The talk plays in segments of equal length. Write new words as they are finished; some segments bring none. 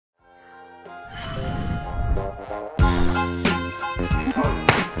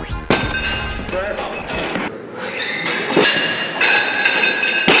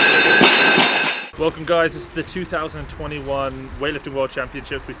Welcome guys, this is the 2021 Weightlifting World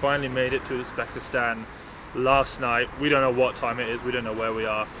Championships. We finally made it to Uzbekistan last night. We don't know what time it is, we don't know where we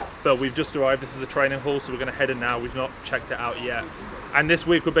are, but we've just arrived. This is the training hall, so we're going to head in now. We've not checked it out yet. And this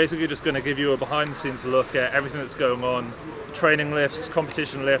week we're basically just going to give you a behind the scenes look at everything that's going on. Training lifts,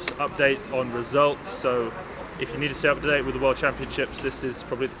 competition lifts, updates on results. So if you need to stay up to date with the World Championships, this is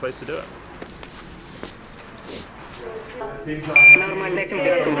probably the place to do it.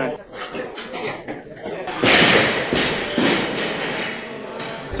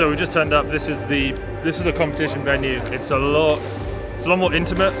 So we just turned up. This is the competition venue. It's a lot more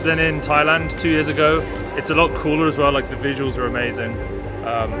intimate than in Thailand 2 years ago. It's a lot cooler as well. Like the visuals are amazing.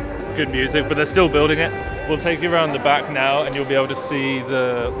 Good music, but they're still building it. We'll take you around the back now, and you'll be able to see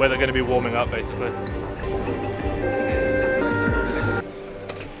where they're going to be warming up, basically.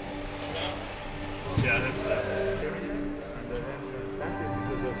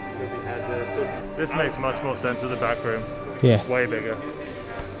 This makes much more sense as the back room. Yeah. Way bigger.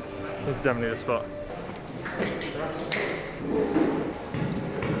 This is definitely the spot.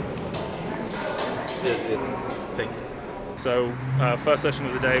 So, first session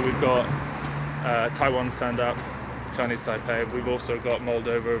of the day, we've got Taiwan's turned up, Chinese Taipei. We've also got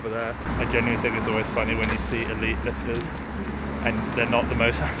Moldova over there. I genuinely think it's always funny when you see elite lifters and they're not the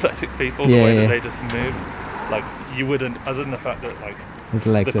most athletic people, the way that they just move. Like, you wouldn't, other than the fact that like his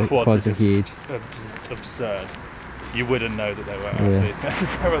legs the quads are huge. Just absurd. You wouldn't know that they were athletes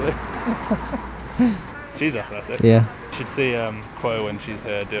necessarily. She's athletic. Yeah. You should see Kuo when she's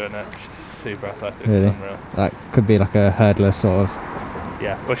here doing it. She's super athletic. Really? It's unreal. That could be like a hurdler sort of.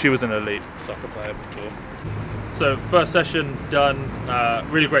 Yeah, well, she was an elite soccer player before. So first session done.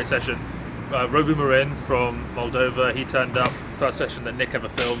 Really great session. Robu Marin from Moldova, he turned up. First session that Nick ever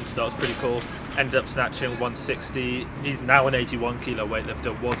filmed, so that was pretty cool. Ended up snatching 160. He's now an 81 kilo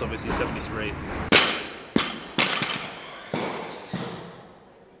weightlifter, was obviously 73.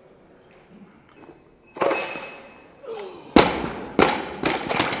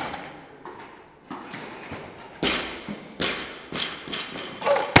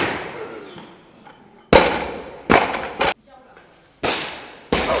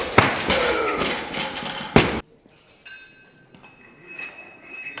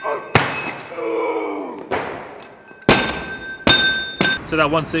 So that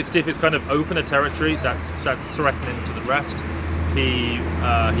 160, if it's kind of opener territory, that's threatening to the rest. He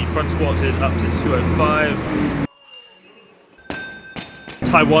front squatted up to 205.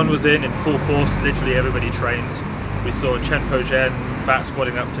 Taiwan was in full force, literally everybody trained. We saw Chen Po Zhen back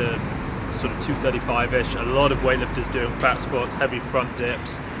squatting up to sort of 235-ish. A lot of weightlifters doing back squats, heavy front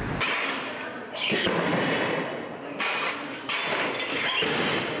dips.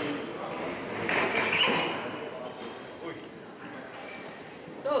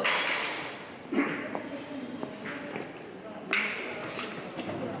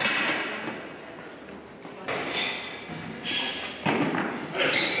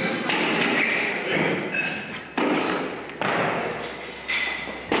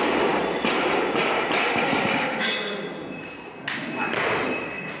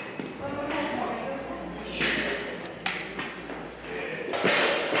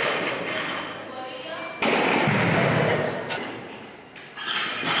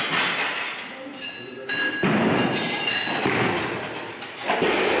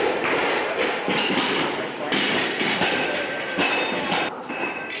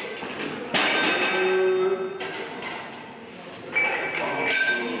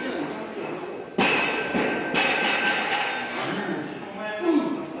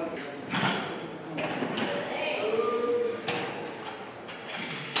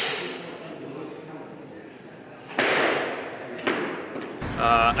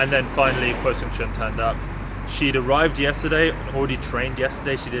 And then finally, Kuo Hsing-chun turned up. She'd arrived yesterday and already trained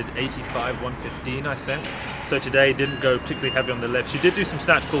yesterday. She did 85, 115, I think. So today didn't go particularly heavy on the lift. She did do some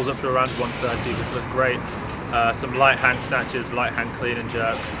snatch pulls up to around 130, which looked great. Some light hand snatches, light hand clean and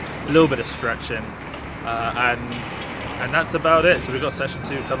jerks, a little bit of stretching, and that's about it. So we've got session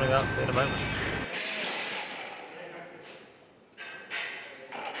 2 coming up in a moment.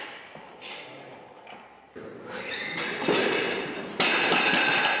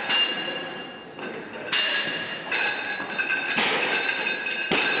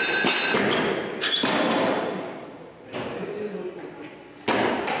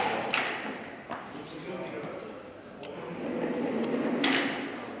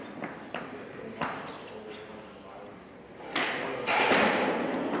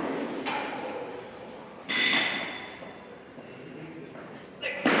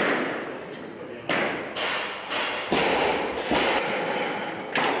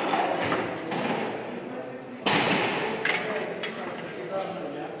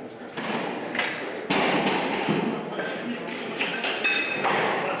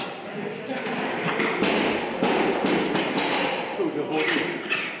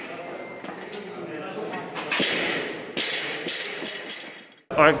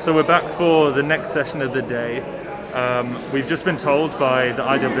 Alright, so we're back for the next session of the day. We've just been told by the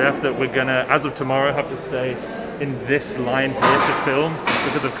IWF that we're gonna, as of tomorrow, have to stay in this line here to film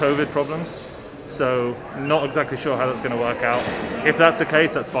because of COVID problems. So not exactly sure how that's going to work out. If that's the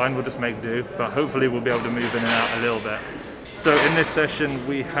case, that's fine, we'll just make do, but hopefully we'll be able to move in and out a little bit. So in this session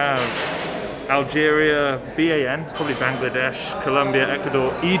we have Algeria, BAN, probably Bangladesh, Colombia,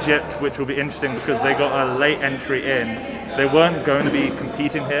 Ecuador, Egypt, which will be interesting because they got a late entry in. They weren't going to be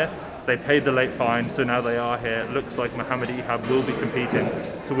competing here. They paid the late fine, so now they are here. It looks like Mohamed Ihab will be competing,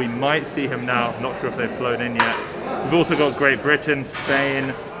 so we might see him now. Not sure if they've flown in yet. We've also got Great Britain,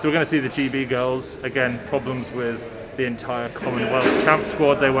 Spain, so we're going to see the GB girls. Again, problems with the entire Commonwealth champ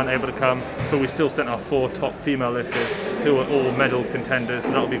squad. They weren't able to come, but we still sent our 4 top female lifters who are all medal contenders,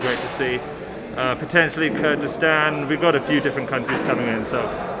 and that'll be great to see. Potentially Kyrgyzstan. We've got a few different countries coming in, so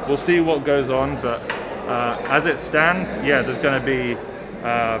we'll see what goes on, but as it stands, yeah, there's going to be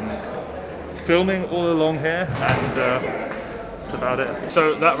filming all along here, and that's about it.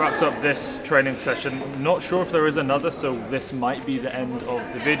 So that wraps up this training session. Not sure if there is another, so this might be the end of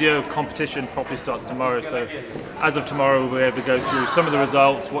the video. Competition probably starts tomorrow, so as of tomorrow we'll be able to go through some of the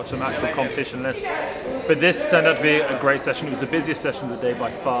results, watch some actual competition lifts. But this turned out to be a great session. It was the busiest session of the day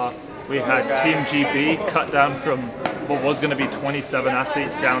by far. We had Team GB cut down from what was going to be 27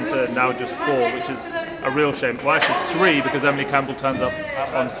 athletes down to now just 4, which is a real shame. Well, actually 3, because Emily Campbell turns up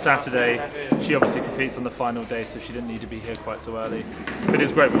on Saturday. She obviously competes on the final day, so she didn't need to be here quite so early. But it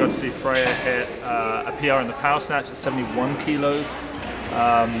was great. We got to see Freya hit a PR in the power snatch at 71 kilos.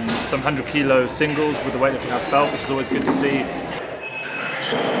 Some 100 kilo singles with the Weightlifting House belt, which is always good to see.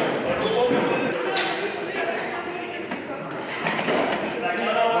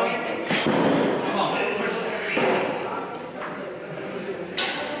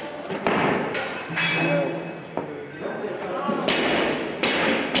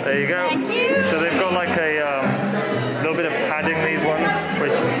 There you go. Thank you. So they've got like a little bit of padding, these ones,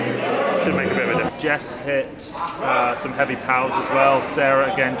 which should make a bit of a difference. Jess hit some heavy powers as well.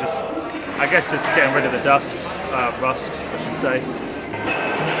 Sarah again, I guess just getting rid of the rust, I should say.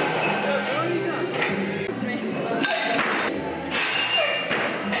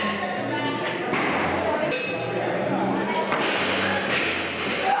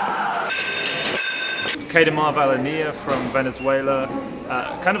 Keydomar Vallenilla from Venezuela.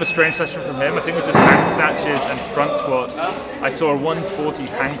 Kind of a strange session from him. I think it was just hang snatches and front squats. I saw a 140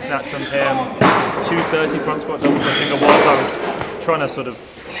 hang snatch from him, 230 front squat doubles I think it was. I was trying to sort of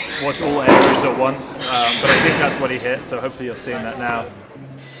watch all areas at once, but I think that's what he hit, so hopefully you're seeing that now.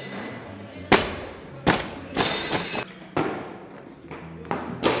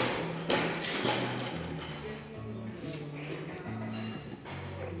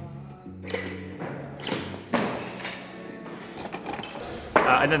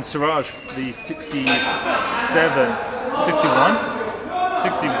 And then Seraj, the 61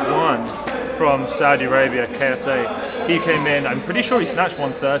 from Saudi Arabia, KSA. He came in, I'm pretty sure he snatched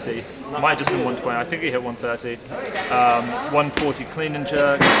 130, might have just been 120, I think he hit 130. 140 clean and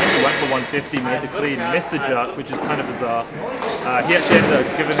jerk, I think he went for 150, made the clean, missed the jerk, which is kind of bizarre. He actually ended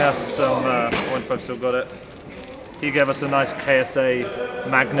up giving us some, I wonder if I've still got it. He gave us a nice KSA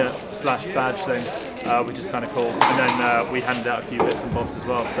magnet / badge thing, which is kind of cool. And then we handed out a few bits and bobs as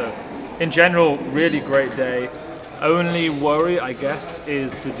well. So in general, really great day. Only worry, I guess,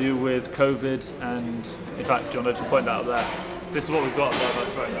 is to do with COVID. And in fact, do you want to just point that out there? This is what we've got above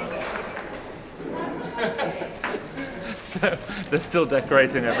us right now. So they're still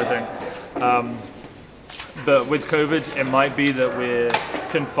decorating everything. But with COVID, it might be that we're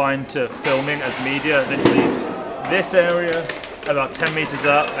confined to filming as media, literally this area, about 10 meters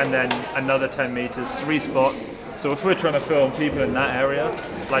up, and then another 10 meters, 3 spots. So if we're trying to film people in that area,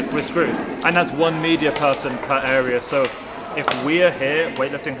 like, we're screwed. And that's 1 media person per area. So if we're here,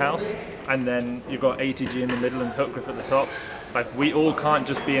 Weightlifting House, and then you've got ATG in the middle and Hook Grip at the top, like, we all can't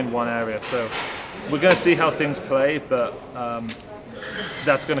just be in one area. So we're going to see how things play, but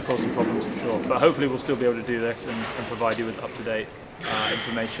that's going to cause some problems for sure. But hopefully we'll still be able to do this and provide you with up-to-date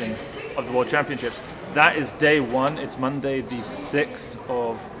information of the World Championships. That is day 1. It's Monday the 6th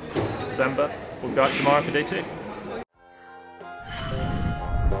of December. We'll be back tomorrow for day 2.